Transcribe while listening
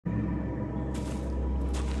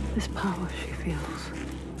This power she feels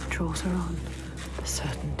draws her on, the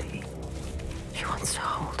certainty. She wants to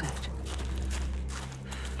hold it,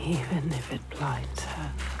 even if it blinds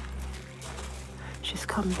her. She's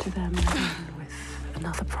come to them again with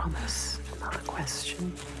another promise, another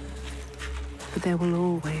question. But there will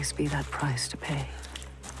always be that price to pay.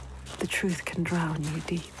 The truth can drown you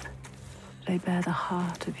deep. Lay bare the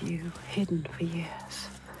heart of you, hidden for years.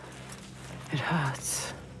 It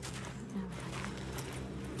hurts.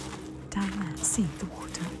 Down there, see the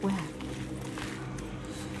water. Where?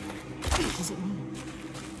 What does it mean?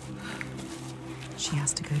 She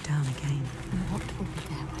has to go down again. And what will be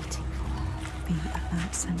there waiting for her? Be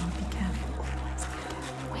alert, Senua, be careful. Always be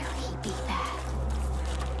careful. Will he be there?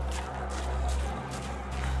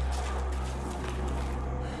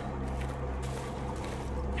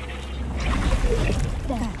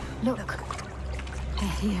 There, look.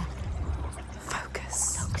 They're here.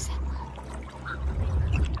 Focus. Look, Senua.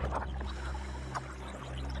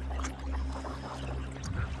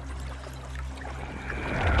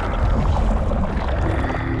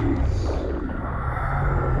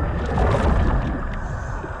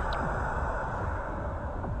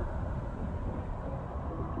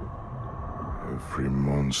 Every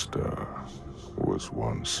monster was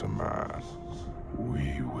once a man.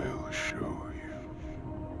 We will show you.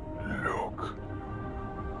 Look.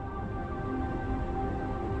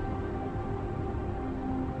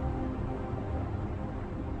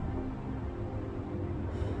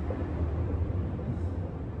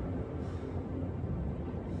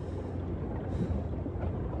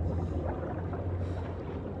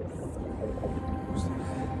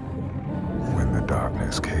 When the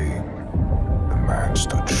darkness came, the man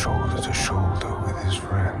stood shoulder to shoulder with his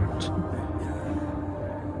friends.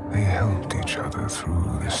 They helped each other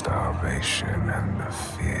through the starvation and the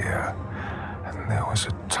fear, and there was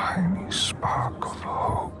a tiny spark of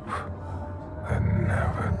hope that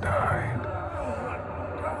never died.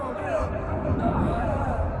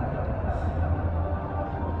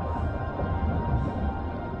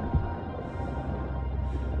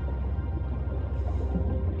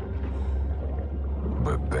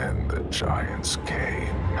 But then the giants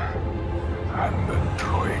came, and the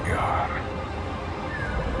Troigan.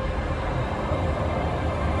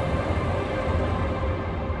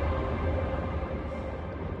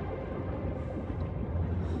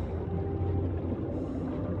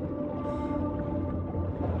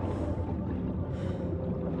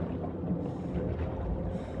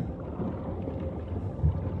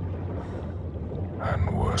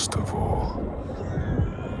 And worst of all,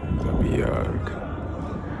 the Bjerg.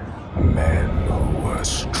 Men who were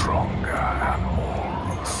stronger and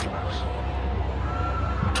more ruthless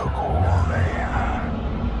took all they had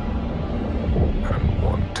and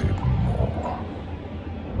wanted more.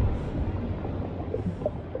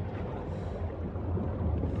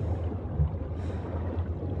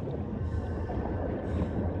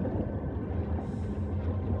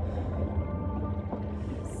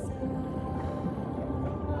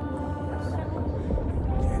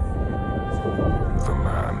 The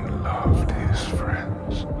man loved his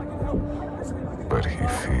friends, but he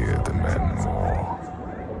feared the men more.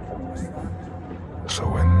 So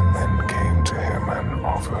when the men came to him and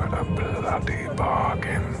offered a bloody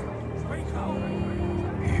bargain,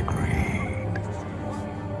 he agreed.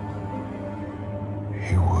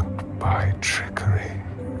 He would, by trickery,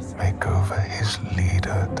 make over his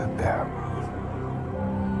leader to them.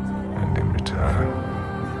 And in return,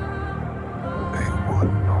 they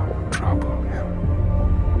would not trouble him.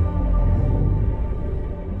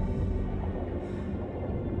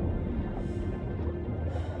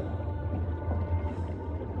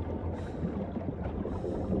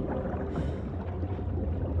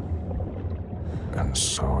 And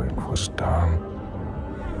so it was done,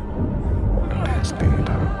 and his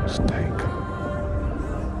leader was taken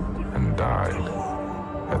and died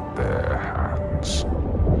at their hands.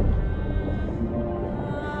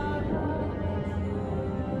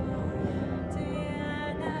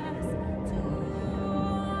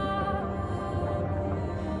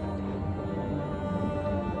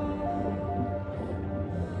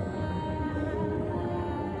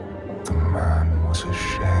 The man was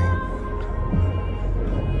ashamed.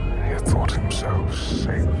 He had thought himself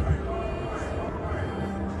safe.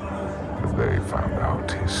 But they found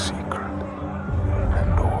out his secret,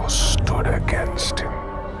 and all stood against him.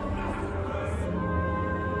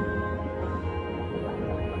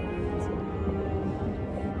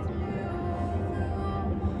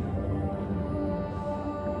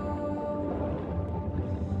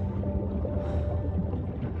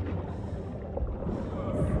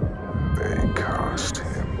 They cast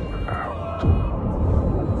him out.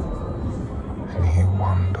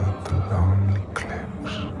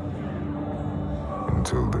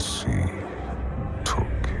 until the sea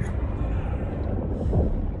took him.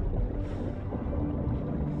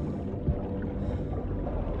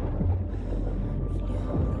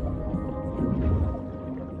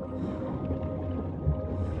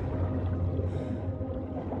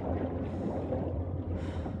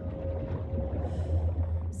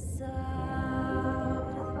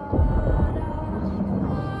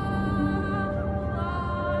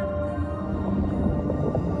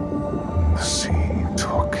 The sea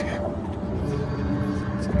took him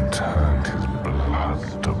and turned his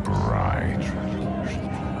blood to brine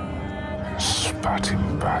and spat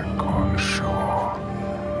him back on shore,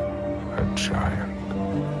 a giant.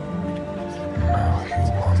 Now he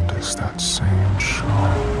wanders that same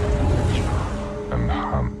shore and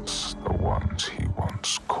hunts the ones he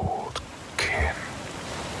once called kin.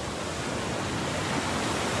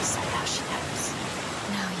 So now she knows.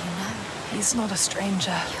 Now you know. He's not a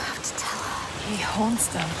stranger. You have to tell her. He haunts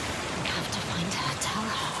them. You have to find her. Tell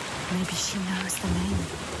her. Maybe she knows the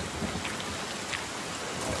name.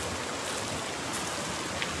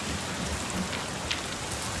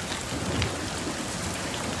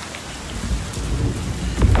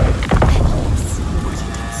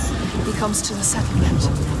 He comes to the settlement.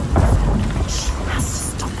 She has to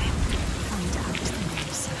stop him. Find out the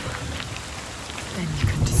name, Senua. Then you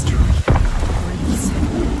can destroy him. Release him.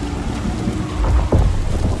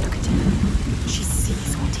 Look at him. She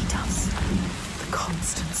sees what he does. The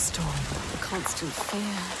constant storm. The constant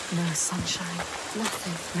fear. No sunshine.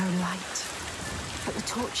 Nothing. No light. But the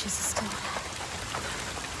torches are still there.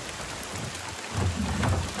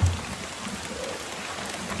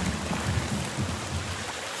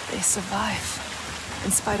 They survive.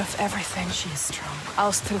 In spite of everything. She is strong.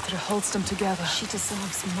 Austria holds them together. She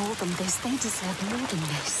deserves more than this. They deserve more than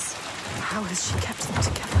this. How has she kept them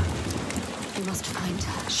together? We must find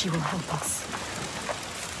her. She will help us.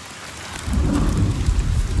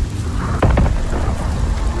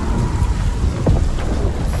 Who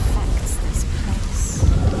infects this place?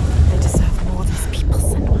 They deserve more, these people,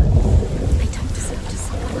 Senua. They don't deserve to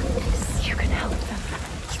suffer like this. You can help them.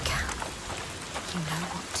 You can. You know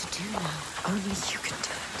what to do now. Only you can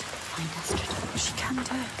do it. Find Astrid. She can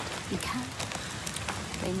do it. You can.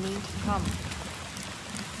 They need you. Come.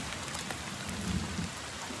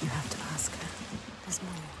 You have to ask her. There's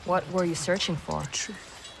more. What were you searching for? The truth.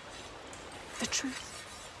 The truth.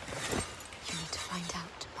 You need to find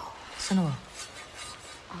out more. Senua.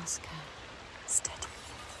 Ask her. Steady.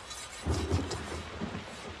 Take your time.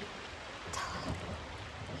 Tell her.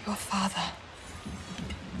 Your father.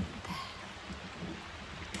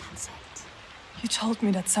 That's it. You told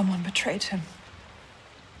me that someone betrayed him.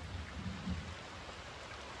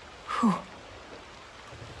 Who?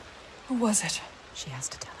 Who was it? She has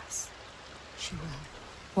to tell us. She will.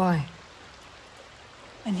 Why?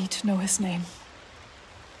 I need to know his name.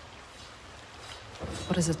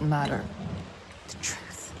 What does it matter? The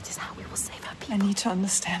truth. It is how we will save our I people. need to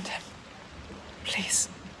understand him. Please,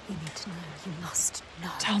 You need to know. You must know.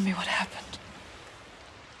 tell me what happened.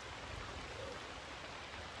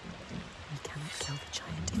 We cannot kill the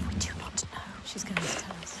giant if we do not know. She's going to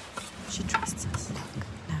tell us. She trusts us. Look.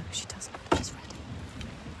 No, she doesn't. She's ready.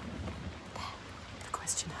 There. The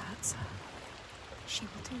question hurts her. She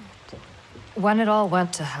will do it. When it all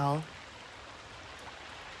went to hell,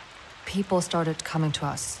 people started coming to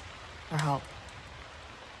us for help.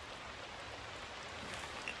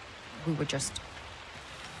 We were just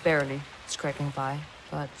barely scraping by,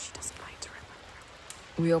 but She doesn't like to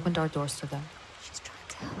remember. we opened our doors to them. She's trying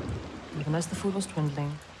to help. Even as the food was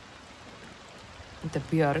dwindling, the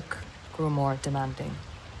Björk grew more demanding.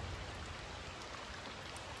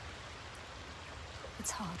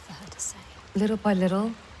 It's hard for her to say. Little by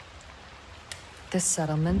little, this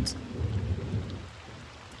settlement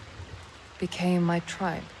became my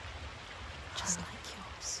tribe. Just like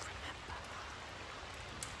yours. Remember.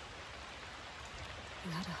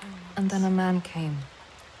 You had a home once. And then a man came.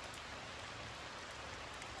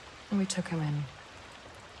 And we took him in.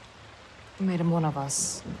 We made him one of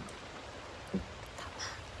us.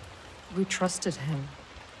 We trusted him,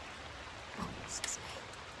 What was his name?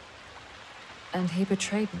 and he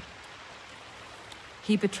betrayed me.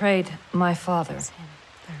 He betrayed my father. It's him.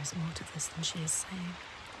 There is more to this than she is saying.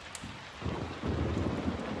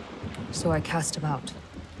 So I cast him out.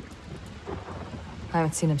 I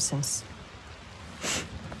haven't seen him since.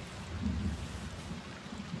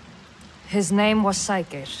 His name was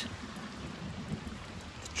Saga.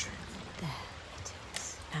 The truth. There it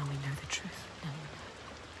is. Now we know the truth. Now we know.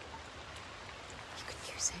 You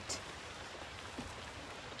can use it.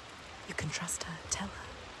 You can trust her. Tell her.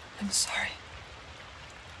 I'm sorry.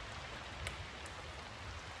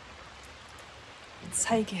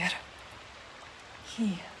 Saigir.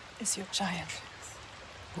 He is your giant.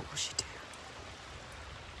 What will she do?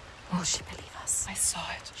 Will she believe us? I saw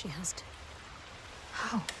it. She has to.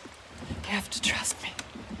 How? You have to trust me.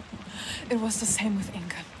 It was the same with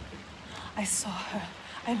Inga. I saw her.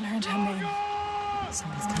 I learned her name.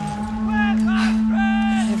 Somebody's coming.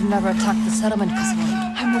 They've never attacked the settlement, Cousin.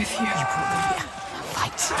 I'm with you. You brought them here.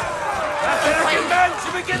 Fight. American men to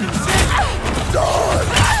begin the siege!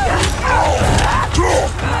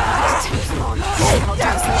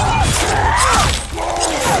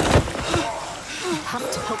 You have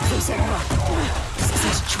to help them, Senua. This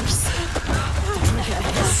isn't a choice. Don't make it a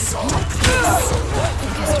hiss like this.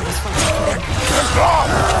 Kester was fighting for them.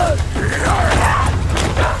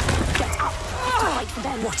 Get up. To fight for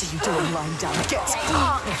them. What are you doing lying down? Get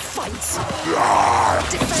up and fight.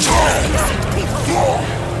 Defend those innocent people.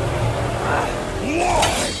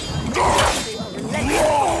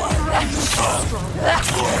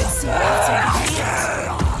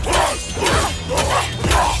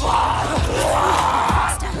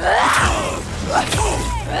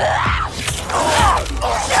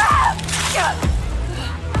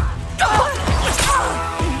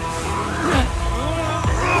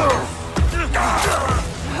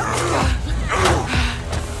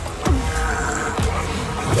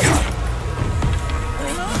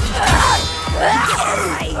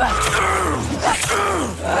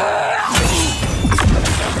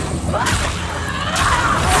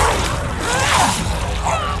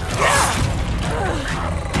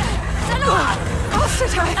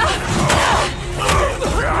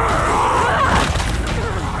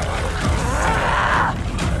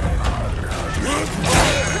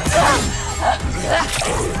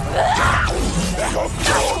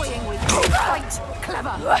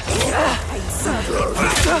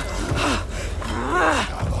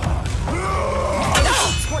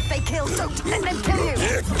 What they kill, don't let them kill you!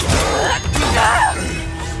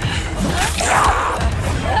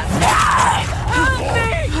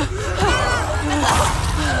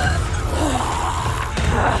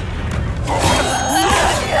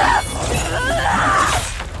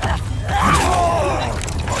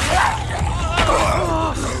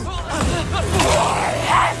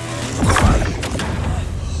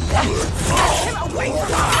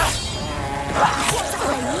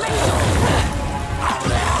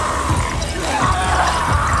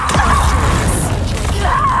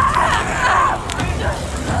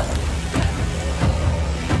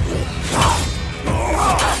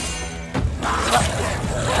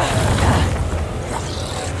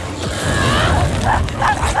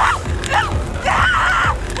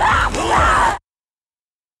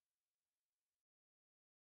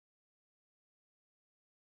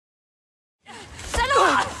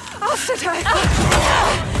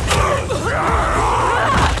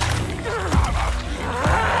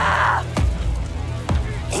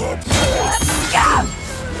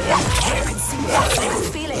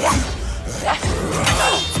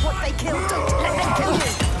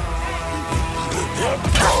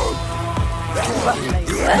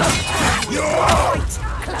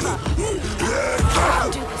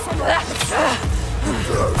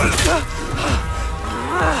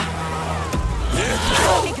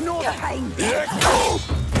 Ignore the pain.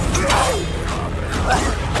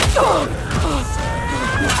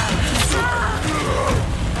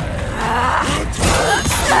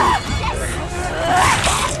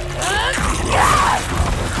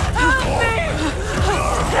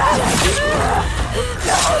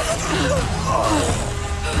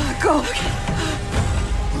 Go.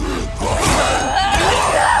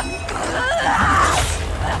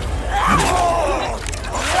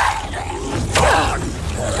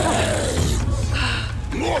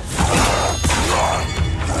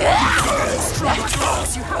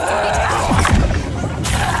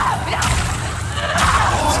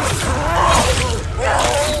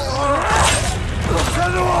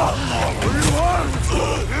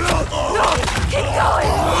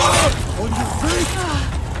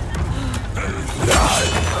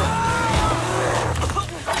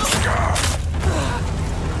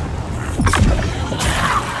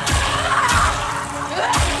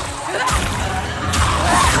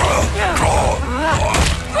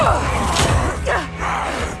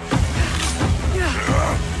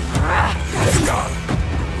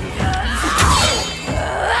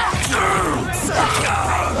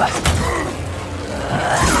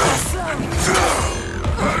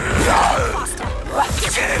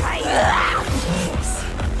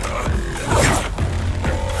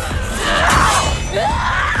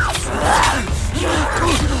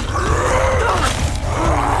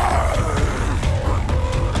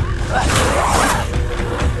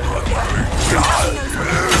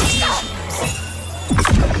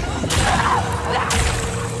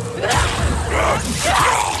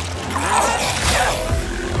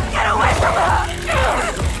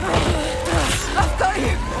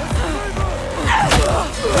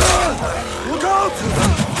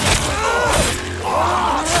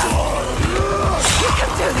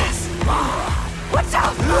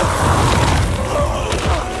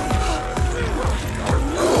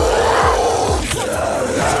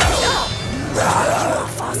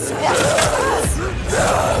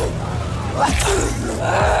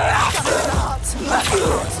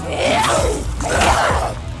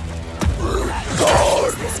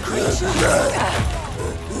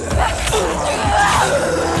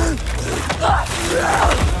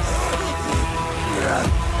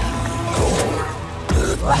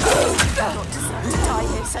 not deserve to die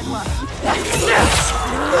here, Senua.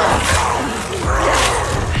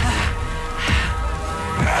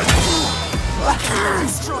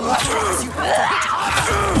 Strong as you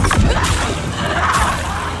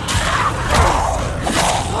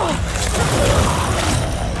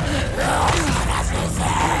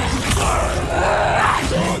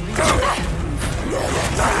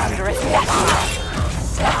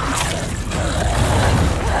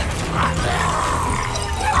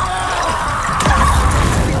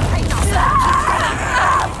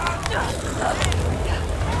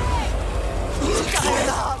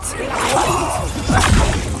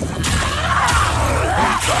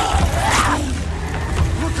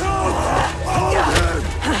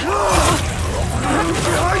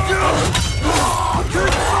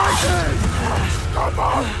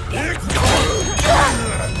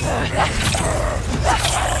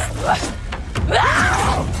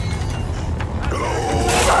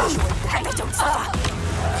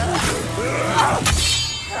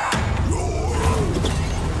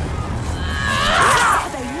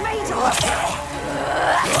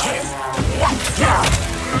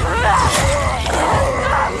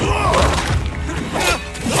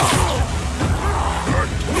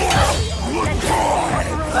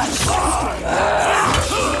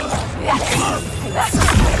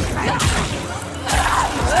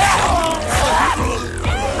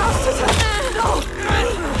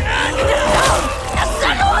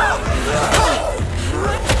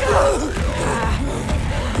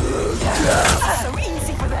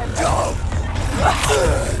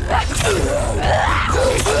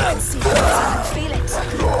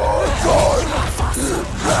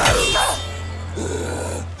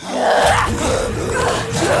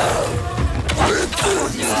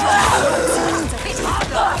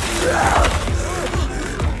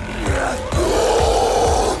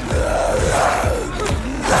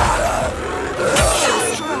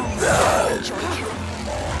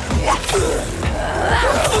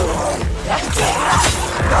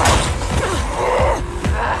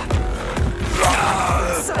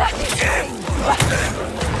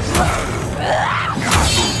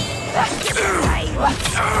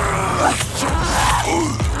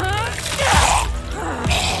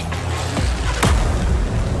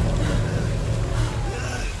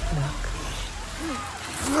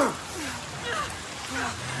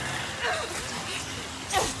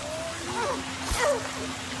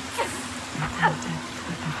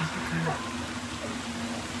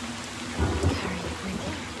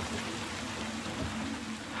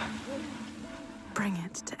Bring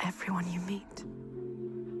it to everyone you meet.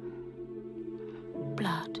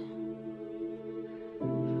 Blood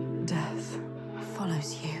Death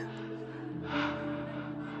follows you.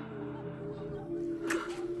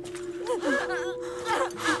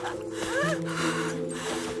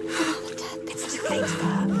 It's too late for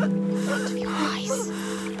her. In front of your eyes.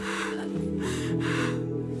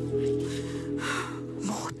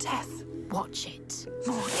 More death. Watch it.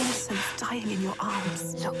 More innocence dying in your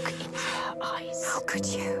arms. Look into her eyes. How could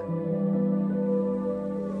you?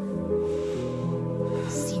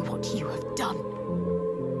 See what you have done.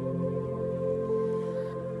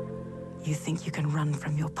 You think you can run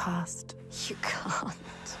from your past? You can't.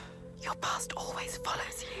 Your past always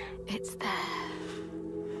follows you. It's there.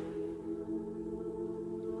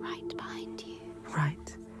 Right behind you.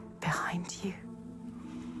 Right behind you.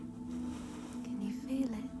 Can you feel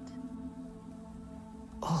it?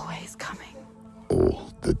 Always coming.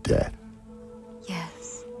 All the death,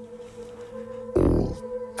 Yes. all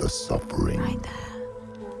the suffering. Right there.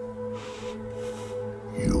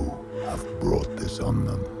 You have brought this on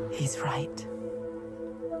them. He's right.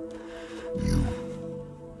 You,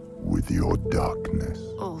 with your darkness,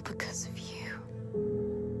 All because of you.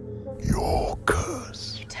 your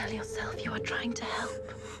curse. You tell yourself you are trying to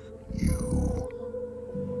help. You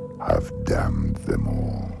have damned them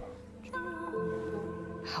all.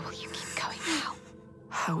 How will you keep going now?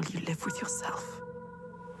 How will you live with yourself?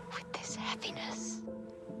 With this heaviness.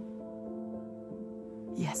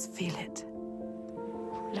 Yes, feel it.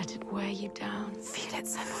 Let it weigh you down. Feel it,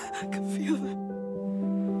 Senua. I can feel it.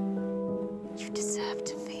 You deserve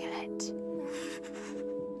to feel it.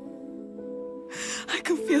 I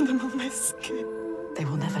can feel them on my skin. They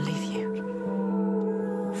will never leave you.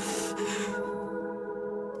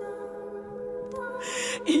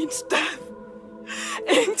 Each death,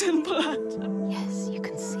 inked in blood. Yes, you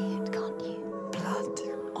can see it, can't you? Blood.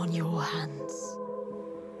 On your hands.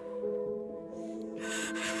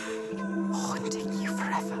 Haunting you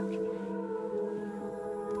forever.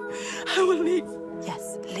 I will leave.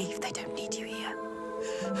 Yes, leave. They don't need you here.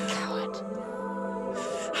 Coward.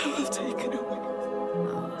 I will take it away.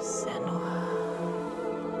 Oh, Senua.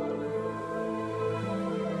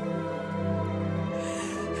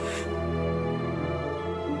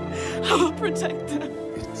 I will protect them.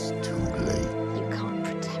 It's too late. You can't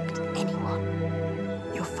protect anyone.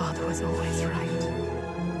 Your father was always right.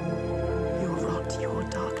 Your rot, your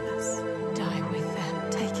darkness. Die with them,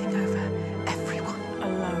 taking over everyone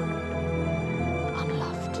alone.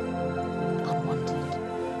 Unloved. Unwanted.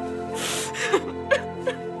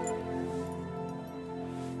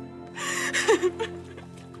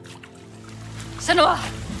 Senua!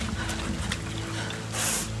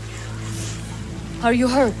 Are you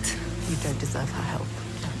hurt? You don't deserve her help.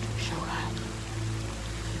 Don't show her.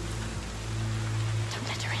 Don't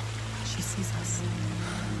let her in. She sees us.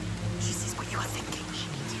 She sees what you are thinking. She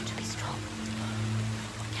needs you to be strong.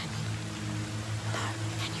 Can you? No.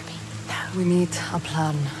 Can you be? We need a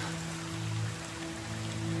plan.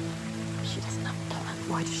 She doesn't have a plan.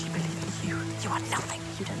 Why does she believe in you? You are nothing.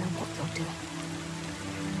 You don't know what you're doing.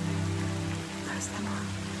 No, Senua.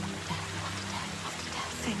 Death after death after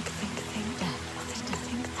death. Think. Death after death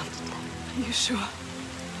after death. Are you sure?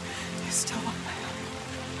 You still want my help?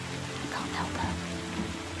 You can't help her.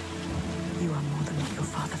 You are more than what your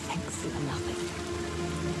father thinks. You are nothing.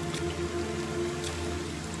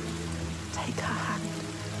 Take her hand.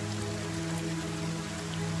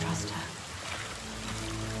 Trust her.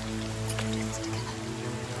 We can do this together.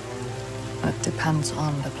 It depends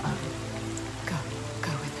on the plan. Go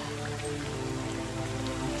with her.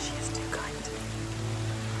 She is too kind.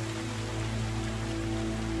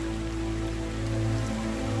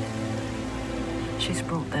 She's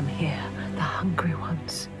brought them here, the hungry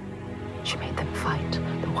ones. She made them fight,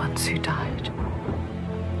 the ones who died.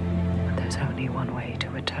 But there's only one way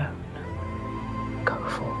to atone. Go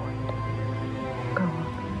forward. Go on.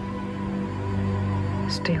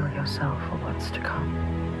 Steel yourself for what's to come.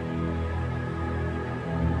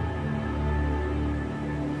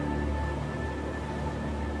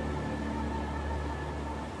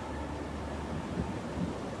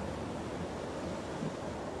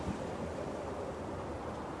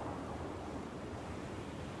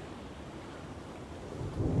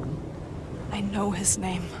 I know his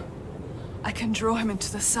name. I can draw him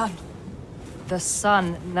into the sun. The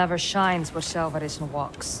sun never shines where Shelvarisn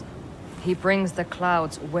walks. He brings the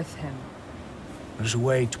clouds with him. There's a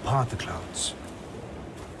way to part the clouds.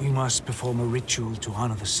 We must perform a ritual to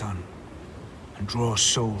honor the sun, and draw a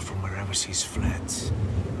soul from wherever she's fled,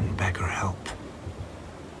 and beg her help.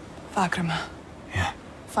 Vagrima, Yeah.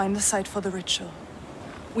 find the site for the ritual.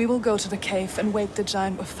 We will go to the cave and wake the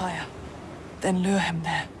giant with fire. Then lure him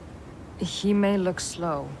there. He may look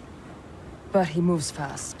slow, but he moves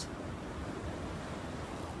fast.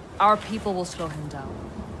 Our people will slow him down.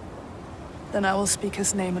 Then I will speak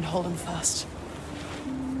his name and hold him fast.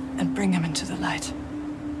 And bring him into the light.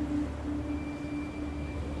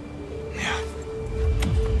 Yeah.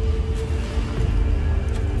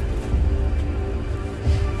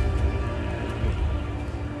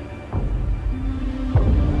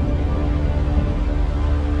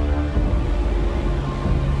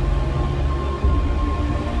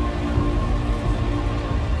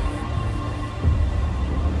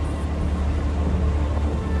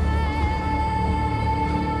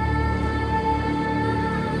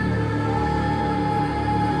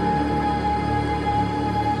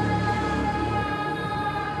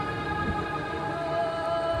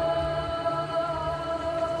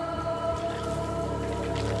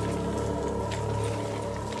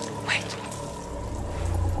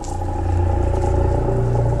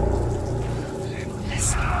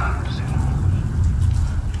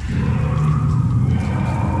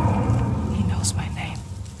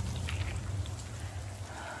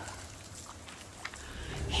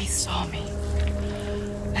 He saw me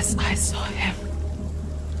as I saw him.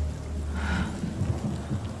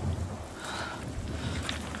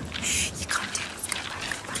 You can't do this.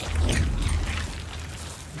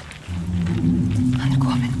 Hann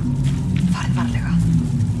kominn. Farið varlega.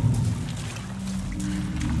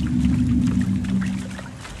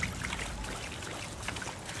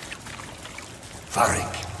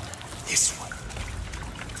 Varric, this one.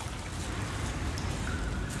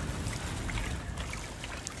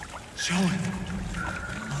 Sjóin.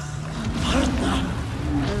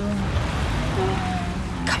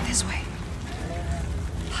 Come this way.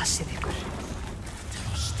 Passið ykkur.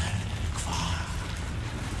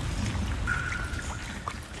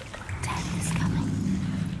 Death is coming.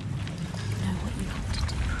 You know what you have to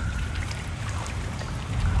do.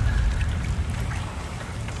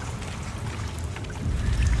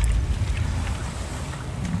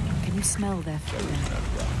 Can you smell their fear?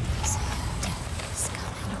 Death is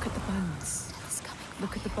coming. Look at the bones. Death is coming.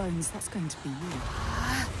 Look at the bones. That's going to be you.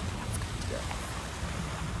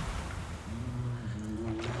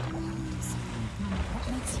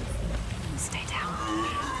 What makes you think you stay down?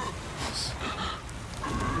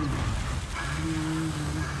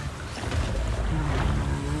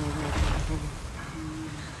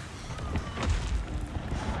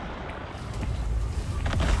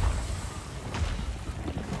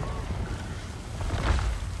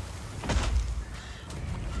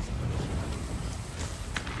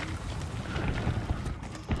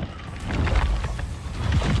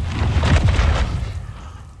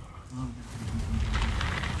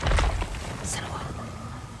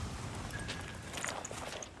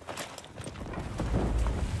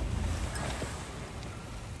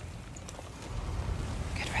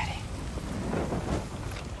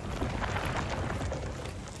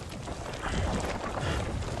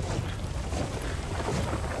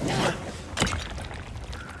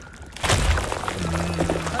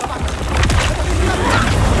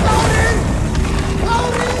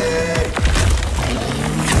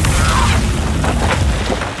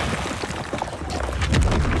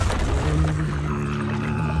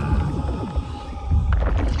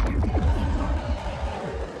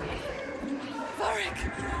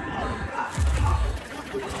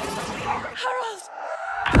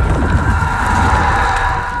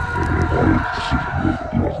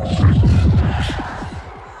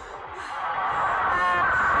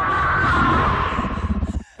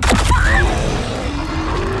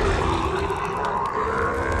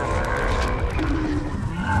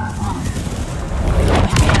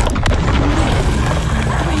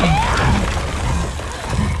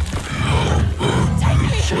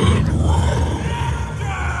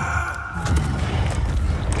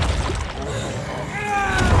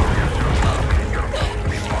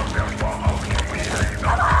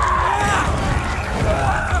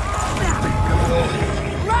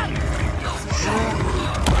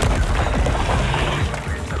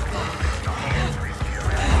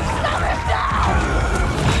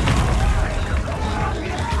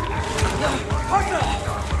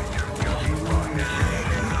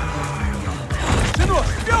 Senua,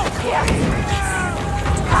 go!